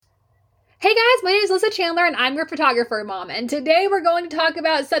Hey guys, my name is Alyssa Chandler and I'm your photographer mom, and today we're going to talk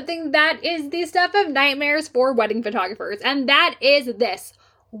about something that is the stuff of nightmares for wedding photographers, and that is this.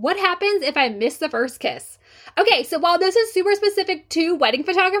 What happens if I miss the first kiss? Okay, so while this is super specific to wedding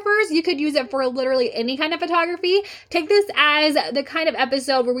photographers, you could use it for literally any kind of photography. Take this as the kind of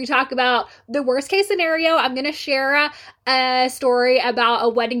episode where we talk about the worst case scenario. I'm going to share a story about a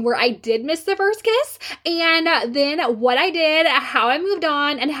wedding where I did miss the first kiss, and then what I did, how I moved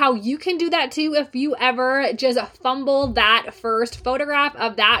on, and how you can do that too if you ever just fumble that first photograph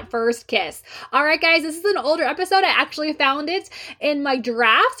of that first kiss. All right, guys, this is an older episode. I actually found it in my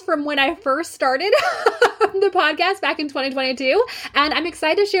drafts from when I first started the podcast back in 2022, and I'm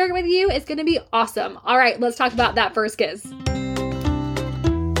excited to share it with you. It's going to be awesome. All right, let's talk about that first kiss.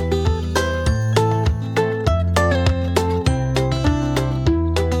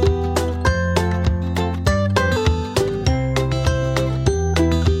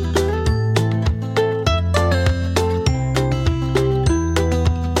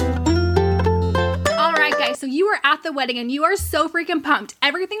 At the wedding and you are so freaking pumped.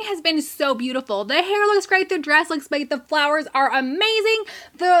 Everything has been so beautiful. The hair looks great, the dress looks great, the flowers are amazing.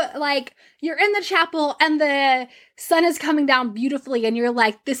 You're in the chapel and the sun is coming down beautifully and you're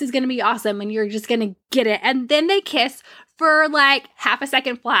like, this is gonna be awesome, and you're just gonna get it. And then they kiss for like half a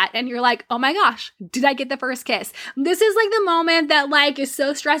second flat and you're like, oh my gosh, did I get the first kiss? This is like the moment that like is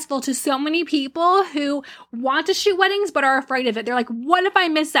so stressful to so many people who want to shoot weddings but are afraid of it. They're like, what if I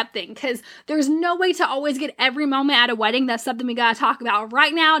miss something? Because there's no way to always get every moment at a wedding. That's something we gotta talk about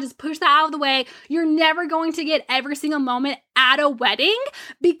right now. Just push that out of the way. You're never going to get every single moment at a wedding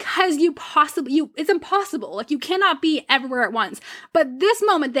because it's impossible. Like, you cannot be everywhere at once. But this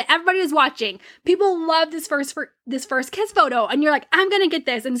moment that everybody is watching, people love this first kiss photo, and you're like, I'm gonna get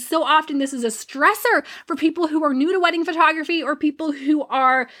this. And so often this is a stressor for people who are new to wedding photography or people who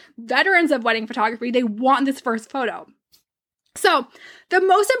are veterans of wedding photography. They want this first photo. So the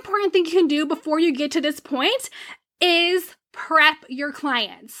most important thing you can do before you get to this point is prep your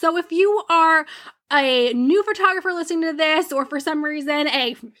clients. So if you are a new photographer listening to this, or for some reason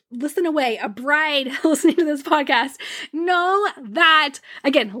a bride listening to this podcast, know that,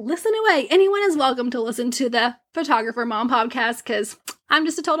 again, listen away. Anyone is welcome to listen to the Photographer Mom podcast because I'm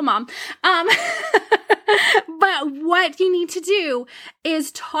just a total mom. But what you need to do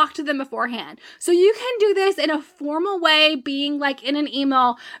is talk to them beforehand. So you can do this in a formal way, being like in an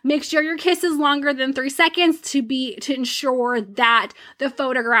email. Make sure your kiss is longer than 3 seconds to ensure that the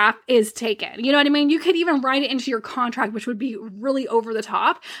photograph is taken. You know what I mean? You could even write it into your contract, which would be really over the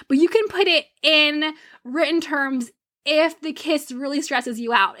top, but you can put it in written terms if the kiss really stresses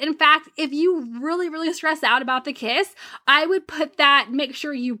you out. In fact, if you really, really stress out about the kiss, I would put that, make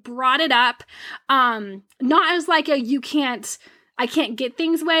sure you brought it up, not as like I can't get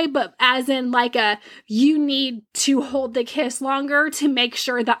things way, but as in like you need to hold the kiss longer to make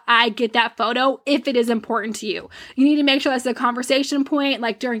sure that I get that photo if it is important to you. You need to make sure that's a conversation point,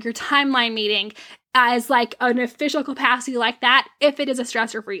 like during your timeline meeting, as like an official capacity like that, if it is a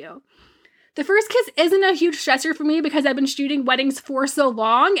stressor for you. The first kiss isn't a huge stressor for me because I've been shooting weddings for so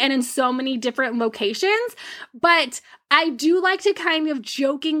long and in so many different locations, but I do like to kind of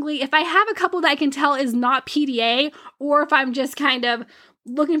jokingly, if I have a couple that I can tell is not PDA, or if I'm just kind of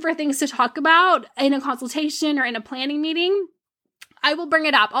looking for things to talk about in a consultation or in a planning meeting, I will bring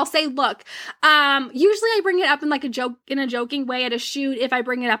it up. I'll say, look, usually I bring it up in like in a joking way at a shoot, if I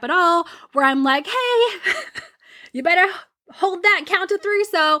bring it up at all, where I'm like, hey, you better hold that count to 3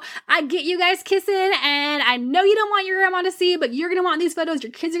 so I get you guys kissing, and I know you don't want your grandma to see, but you're going to want these photos.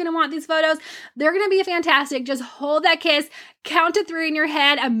 Your kids are going to want these photos. They're going to be fantastic. Just hold that kiss, count to 3 in your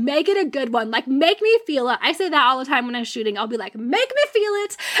head, and make it a good one. Like, make me feel it. I say that all the time when I'm shooting. I'll be like, make me feel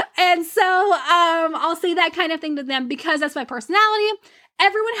it. And so I'll say that kind of thing to them because that's my personality.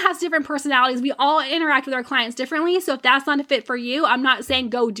 Everyone has different personalities. We all interact with our clients differently. So if that's not a fit for you, I'm not saying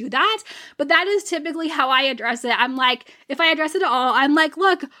go do that, but that is typically how I address it. I'm like, if I address it at all, I'm like,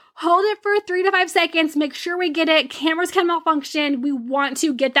 look, hold it for 3 to 5 seconds. Make sure we get it. Cameras can malfunction. We want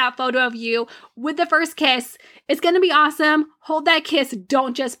to get that photo of you with the first kiss. It's going to be awesome. Hold that kiss.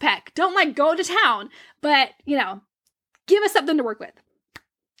 Don't just peck. Don't like go to town, but give us something to work with.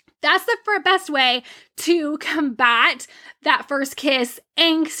 That's the best way to combat that first kiss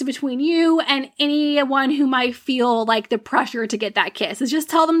angst between you and anyone who might feel like the pressure to get that kiss, is just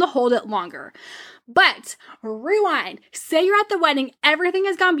tell them to hold it longer. But rewind. Say you're at the wedding. Everything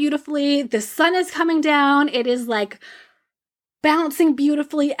has gone beautifully. The sun is coming down. It is like bouncing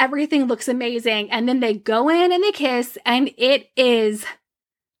beautifully. Everything looks amazing. And then they go in and they kiss, and it is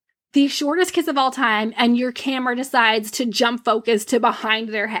the shortest kiss of all time and your camera decides to jump focus to behind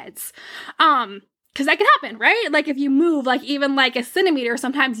their heads. Because that can happen, right? Like if you move like even like a centimeter,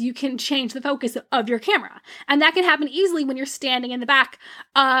 sometimes you can change the focus of your camera. And that can happen easily when you're standing in the back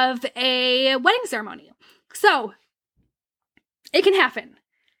of a wedding ceremony. So it can happen.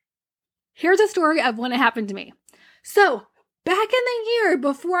 Here's a story of when it happened to me. So back in the year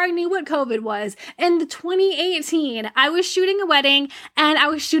before I knew what COVID was, in 2018, I was shooting a wedding and I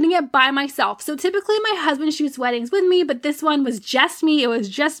was shooting it by myself. So typically my husband shoots weddings with me, but this one was just me. It was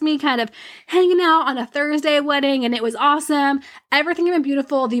just me kind of hanging out on a Thursday wedding, and it was awesome. Everything went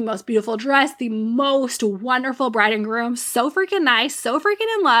beautiful, the most beautiful dress, the most wonderful bride and groom, so freaking nice, so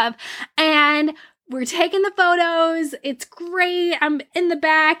freaking in love. And we're taking the photos. It's great. I'm in the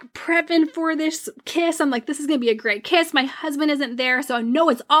back prepping for this kiss. I'm like, this is going to be a great kiss. My husband isn't there, so I know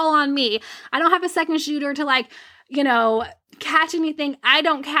it's all on me. I don't have a second shooter to like, catch anything I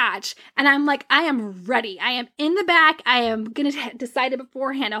don't catch. And I'm like, I am ready. I am in the back. I am going to decide it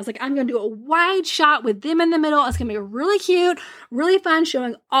beforehand. I was like, I'm going to do a wide shot with them in the middle. It's going to be really cute, really fun,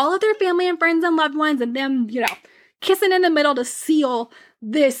 showing all of their family and friends and loved ones and them, kissing in the middle to seal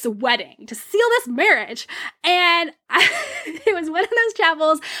this wedding, to seal this marriage. And it was one of those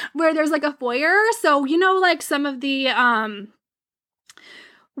chapels where there's like a foyer. So, like some of the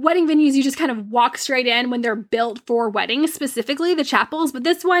wedding venues, you just kind of walk straight in when they're built for weddings, specifically the chapels. But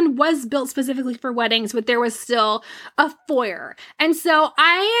this one was built specifically for weddings, but there was still a foyer. And so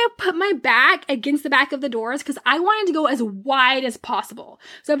I put my back against the back of the doors because I wanted to go as wide as possible.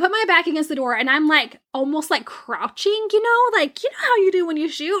 So I put my back against the door and I'm like almost like crouching, how you do when you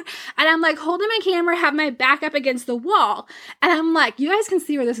shoot. And I'm like holding my camera, have my back up against the wall. And I'm like, you guys can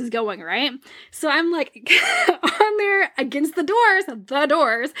see where this is going, right? So I'm like on there against the doors.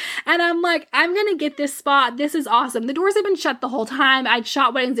 And I'm like, I'm going to get this spot. This is awesome. The doors have been shut the whole time. I'd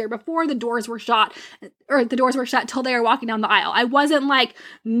shot weddings there before. The doors were shut till they were walking down the aisle. I wasn't like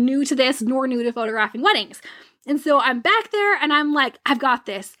new to this nor new to photographing weddings. And so I'm back there and I'm like, I've got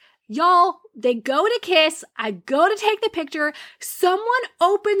this. Y'all, they go to kiss. I go to take the picture. Someone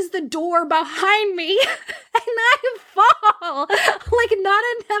opens the door behind me and I fall. Like not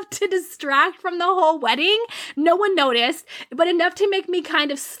enough to distract from the whole wedding. No one noticed, but enough to make me kind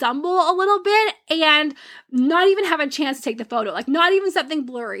of stumble a little bit and not even have a chance to take the photo. Like not even something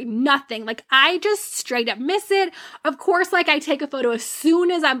blurry, nothing. Like I just straight up miss it. Of course, like I take a photo as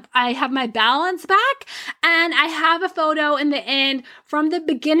soon as I have my balance back, and I have a photo in the end from the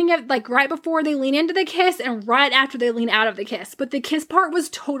beginning of like right before they lean into the kiss and right after they lean out of the kiss. But the kiss part was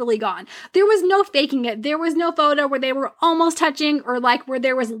totally gone. There was no faking it. There was no photo where they were almost touching or like where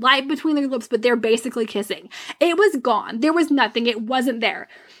there was light between their lips, but they're basically kissing. It was gone. There was nothing. It wasn't there.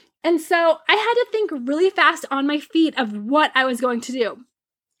 And so I had to think really fast on my feet of what I was going to do.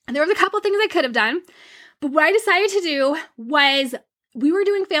 And there was a couple things I could have done, but what I decided to do was we were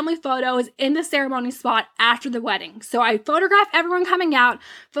doing family photos in the ceremony spot after the wedding. So I photographed everyone coming out,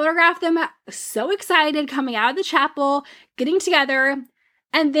 photographed them so excited coming out of the chapel, getting together.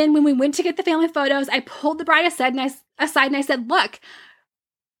 And then when we went to get the family photos, I pulled the bride aside and I said, look,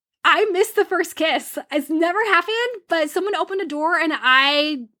 I missed the first kiss. It's never happened, but someone opened a door and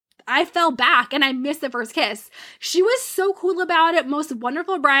I fell back and I missed the first kiss. She was so cool about it, most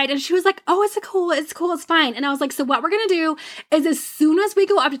wonderful bride. And she was like, oh, it's cool, it's fine. And I was like, so what we're going to do is as soon as we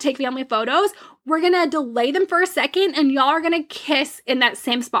go up to take family photos, we're going to delay them for a second and y'all are going to kiss in that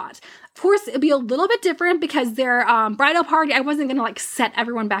same spot. Of course, it'd be a little bit different because their bridal party, I wasn't going to like set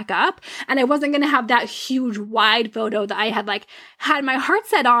everyone back up and I wasn't going to have that huge wide photo that I had my heart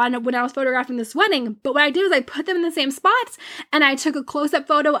set on when I was photographing this wedding. But what I did was I put them in the same spots and I took a close-up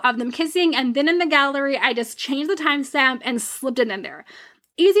photo of them kissing, and then in the gallery, I just changed the timestamp and slipped it in there.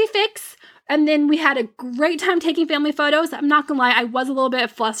 Easy fix. And then we had a great time taking family photos. I'm not gonna lie, I was a little bit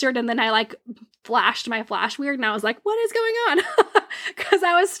flustered and then I flashed my flash weird and I was like, what is going on? Because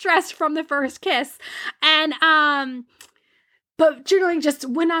I was stressed from the first kiss. And but generally just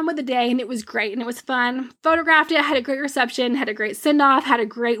went on with the day and it was great and it was fun. Photographed it, had a great reception, had a great send-off, had a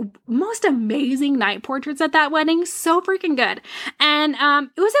great, most amazing night portraits at that wedding. So freaking good. And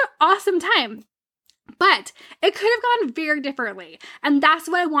it was an awesome time. But it could have gone very differently. And that's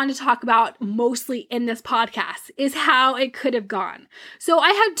what I wanted to talk about mostly in this podcast, is how it could have gone. So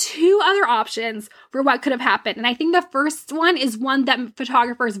I had two other options for what could have happened. And I think the first one is one that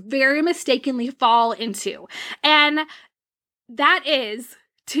photographers very mistakenly fall into. And that is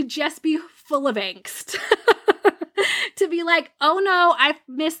to just be full of angst. To be like, oh no, I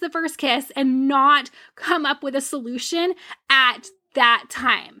missed the first kiss, and not come up with a solution at that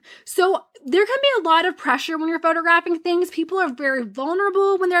time. So there can be a lot of pressure when you're photographing things. People are very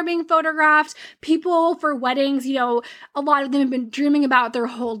vulnerable when they're being photographed. People for weddings, you know, a lot of them have been dreaming about their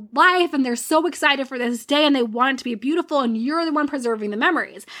whole life and they're so excited for this day and they want it to be beautiful, and you're the one preserving the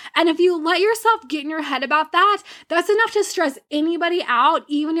memories. And if you let yourself get in your head about that, that's enough to stress anybody out,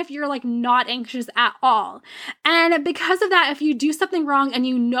 even if you're like not anxious at all. And because of that, if you do something wrong and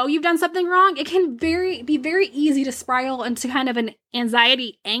you know you've done something wrong, it can be very easy to spiral into kind of an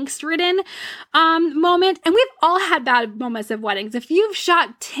anxiety, angst-ridden moment. And we've all had bad moments of weddings. If you've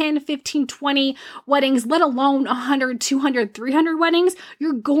shot 10, 15, 20 weddings, let alone 100, 200, 300 weddings,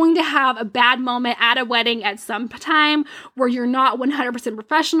 you're going to have a bad moment at a wedding at some time where you're not 100%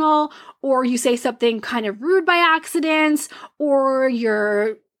 professional, or you say something kind of rude by accident, or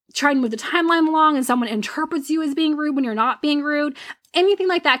you're trying to move the timeline along and someone interprets you as being rude when you're not being rude. Anything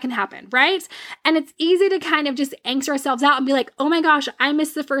like that can happen, right? And it's easy to kind of just angst ourselves out and be like, oh my gosh, I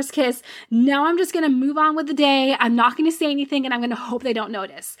missed the first kiss. Now I'm just going to move on with the day. I'm not going to say anything and I'm going to hope they don't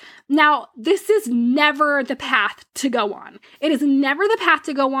notice. Now, this is never the path to go on. It is never the path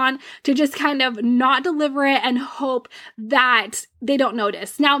to go on to just kind of not deliver it and hope that they don't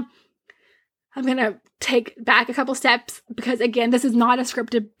notice. Now, I'm going to take back a couple steps because, again, this is not a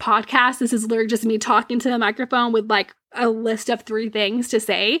scripted podcast. This is literally just me talking to the microphone with like a list of 3 things to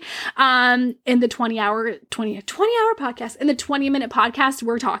say in the 20-hour podcast, in the 20-minute podcast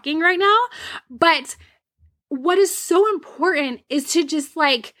we're talking right now. But what is so important is to just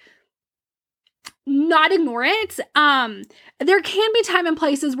like not ignore it. There can be time and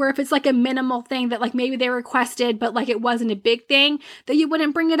places where if it's like a minimal thing that like maybe they requested, but like it wasn't a big thing, that you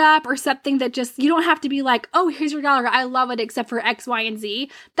wouldn't bring it up, or something that just, you don't have to be like, oh, here's your dollar, I love it, except for X, Y, and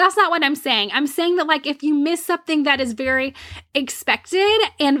Z. That's not what I'm saying. I'm saying that like if you miss something that is very expected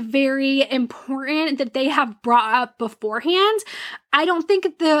and very important that they have brought up beforehand, I don't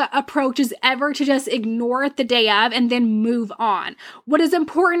think the approach is ever to just ignore it the day of and then move on. What is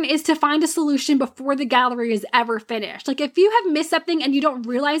important is to find a solution before the gallery is ever finished. Like if you have missed something and you don't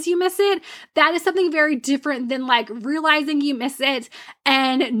realize you miss it, that is something very different than like realizing you miss it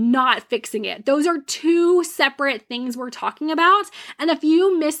and not fixing it. Those are 2 separate things we're talking about. And if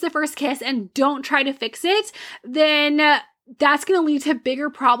you miss the first kiss and don't try to fix it, then that's going to lead to bigger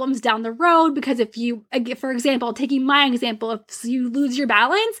problems down the road. Because if you, for example, taking my example, if you lose your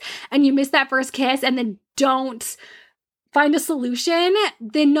balance and you miss that first kiss and then don't find a solution,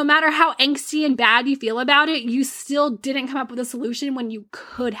 then no matter how angsty and bad you feel about it, you still didn't come up with a solution when you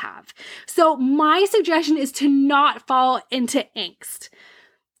could have. So my suggestion is to not fall into angst.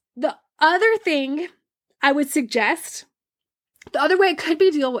 The other thing I would suggest, the other way it could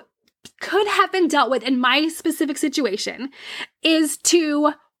have been dealt with in my specific situation, is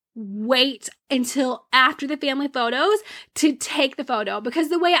to wait until after the family photos to take the photo. Because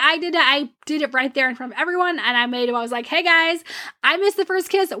the way I did it right there in front of everyone, and I was like, hey guys, I missed the first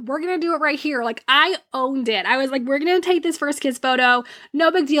kiss. We're going to do it right here. Like I owned it. I was like, we're going to take this first kiss photo. No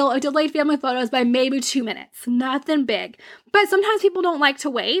big deal. I delayed family photos by maybe 2 minutes. Nothing big. But sometimes people don't like to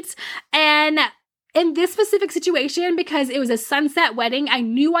wait. And in this specific situation, because it was a sunset wedding, I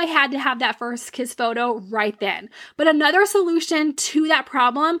knew I had to have that first kiss photo right then. But another solution to that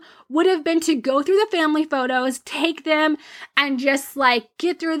problem would have been to go through the family photos, take them, and just like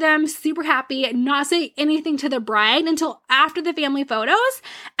get through them super happy, not say anything to the bride until after the family photos,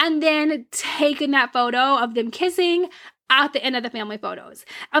 and then taking that photo of them kissing at the end of the family photos.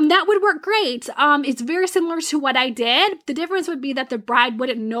 That would work great. It's very similar to what I did. The difference would be that the bride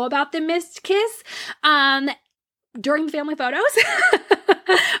wouldn't know about the missed kiss during the family photos.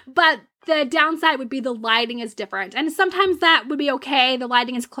 But the downside would be the lighting is different. And sometimes that would be okay. The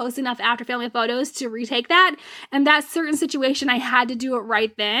lighting is close enough after family photos to retake that. And that certain situation, I had to do it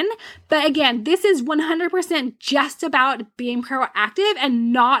right then. But again, this is 100% just about being proactive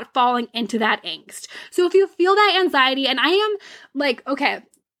and not falling into that angst. So if you feel that anxiety, and I am like, okay,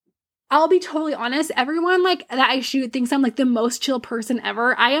 I'll be totally honest, everyone like that I shoot thinks I'm like the most chill person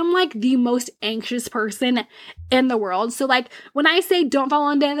ever. I am like the most anxious person in the world. So like when I say don't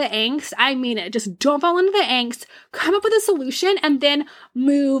fall into the angst, I mean it. Just don't fall into the angst, come up with a solution, and then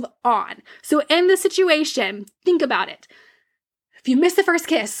move on. So in this situation, think about it. If you miss the first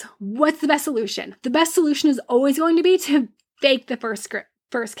kiss, what's the best solution? The best solution is always going to be to fake the first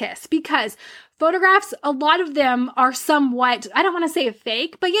kiss, because photographs, a lot of them are somewhat, I don't want to say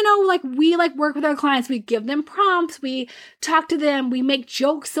fake, but you know, like we like work with our clients, we give them prompts, we talk to them, we make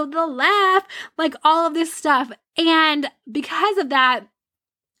jokes so they'll laugh, like all of this stuff. And because of that,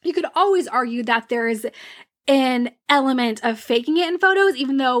 you could always argue that there is an element of faking it in photos,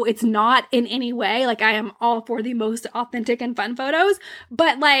 even though it's not in any way. Like, I am all for the most authentic and fun photos,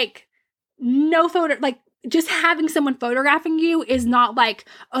 but like no photo, like just having someone photographing you is not like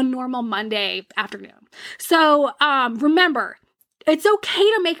a normal Monday afternoon. So remember, it's okay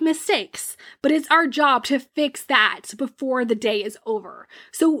to make mistakes, but it's our job to fix that before the day is over.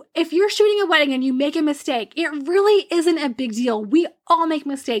 So if you're shooting a wedding and you make a mistake, it really isn't a big deal. We all make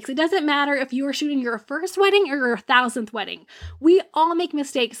mistakes. It doesn't matter if you are shooting your first wedding or your 1,000th wedding. We all make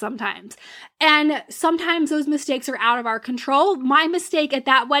mistakes sometimes. And sometimes those mistakes are out of our control. My mistake at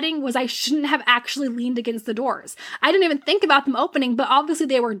that wedding was I shouldn't have actually leaned against the doors. I didn't even think about them opening, but obviously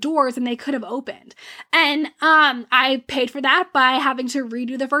they were doors and they could have opened. And I paid for that by having to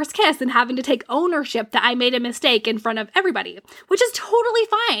redo the first kiss and having to take ownership that I made a mistake in front of everybody, which is totally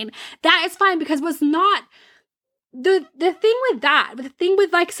fine. That is fine, because what's not the thing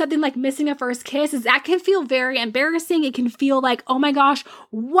with like something like missing a first kiss is that can feel very embarrassing. It can feel like, oh my gosh,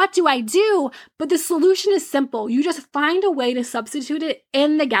 what do I do? But the solution is simple. You just find a way to substitute it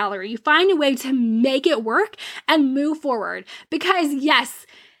in the gallery. You find a way to make it work and move forward. Because yes,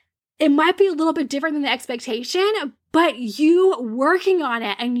 it might be a little bit different than the expectation, but you working on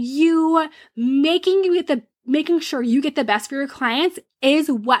it and you making sure you get the best for your clients is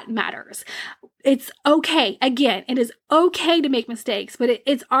what matters. It's okay. Again, it is okay to make mistakes, but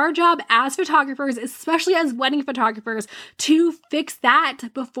it's our job as photographers, especially as wedding photographers, to fix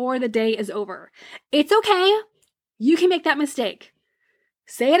that before the day is over. It's okay. You can make that mistake.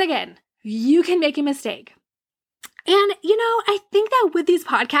 Say it again. You can make a mistake. And, I think that with these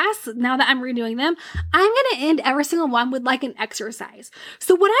podcasts, now that I'm redoing them, I'm going to end every single one with like an exercise.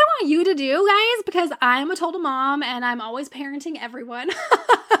 So what I want you to do, guys, because I'm a total mom and I'm always parenting everyone,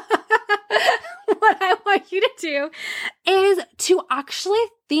 what I want you to do is to actually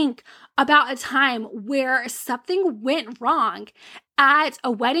think about a time where something went wrong at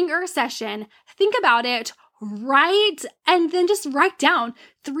a wedding or a session. Think about it. And then just write down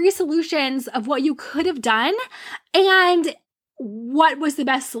 3 solutions of what you could have done and what was the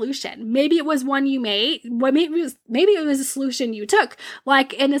best solution. Maybe it was one you made. Maybe it was a solution you took.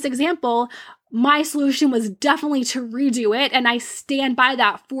 Like in this example, my solution was definitely to redo it, and I stand by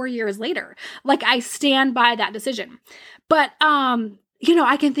that 4 years later. Like, I stand by that decision. But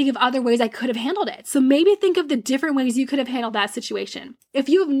I can think of other ways I could have handled it. So maybe think of the different ways you could have handled that situation. If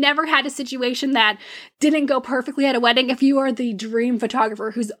you've never had a situation that didn't go perfectly at a wedding, if you are the dream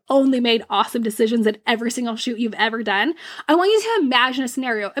photographer who's only made awesome decisions at every single shoot you've ever done, I want you to imagine a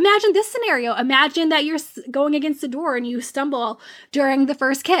scenario. Imagine this scenario. Imagine that you're going against the door and you stumble during the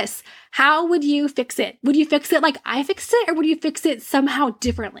first kiss. How would you fix it? Would you fix it like I fixed it, or would you fix it somehow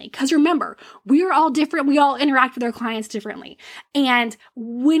differently? Because remember, we are all different. We all interact with our clients differently. And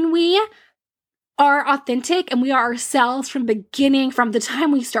when we are authentic and we are ourselves from the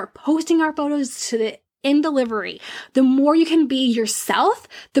time we start posting our photos to the in delivery, the more you can be yourself,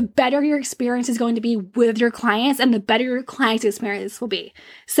 the better your experience is going to be with your clients and the better your client's experience will be.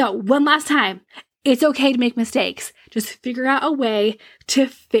 So one last time, it's okay to make mistakes. Just figure out a way to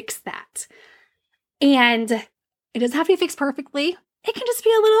fix that. And it doesn't have to be fixed perfectly. It can just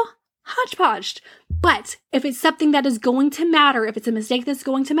be a little hodgepodged. But if it's something that is going to matter, if it's a mistake that's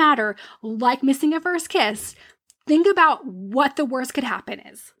going to matter, like missing a first kiss, think about what the worst could happen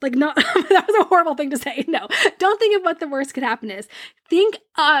is. Like, no, that was a horrible thing to say. No, don't think of what the worst could happen is. Think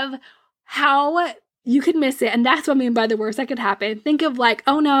of how you could miss it. And that's what I mean by the worst that could happen. Think of like,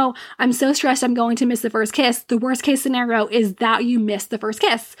 oh no, I'm so stressed I'm going to miss the first kiss. The worst case scenario is that you miss the first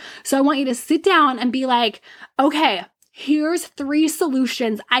kiss. So I want you to sit down and be like, okay, here's 3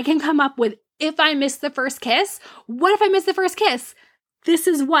 solutions I can come up with if I miss the first kiss. What if I miss the first kiss? This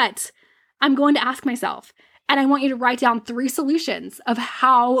is what I'm going to ask myself. And I want you to write down 3 solutions of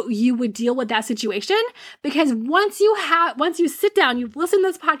how you would deal with that situation. Because once you sit down, you've listened to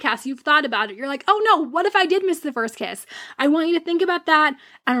this podcast, you've thought about it, you're like, oh no, what if I did miss the first kiss? I want you to think about that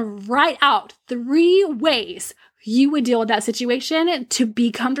and write out 3 ways you would deal with that situation to be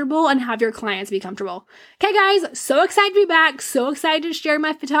comfortable and have your clients be comfortable. Okay, guys, so excited to be back. So excited to share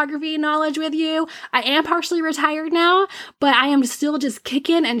my photography knowledge with you. I am partially retired now, but I am still just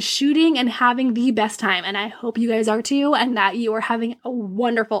kicking and shooting and having the best time. And I hope you guys are too, and that you are having a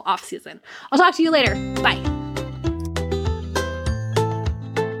wonderful off season. I'll talk to you later. Bye.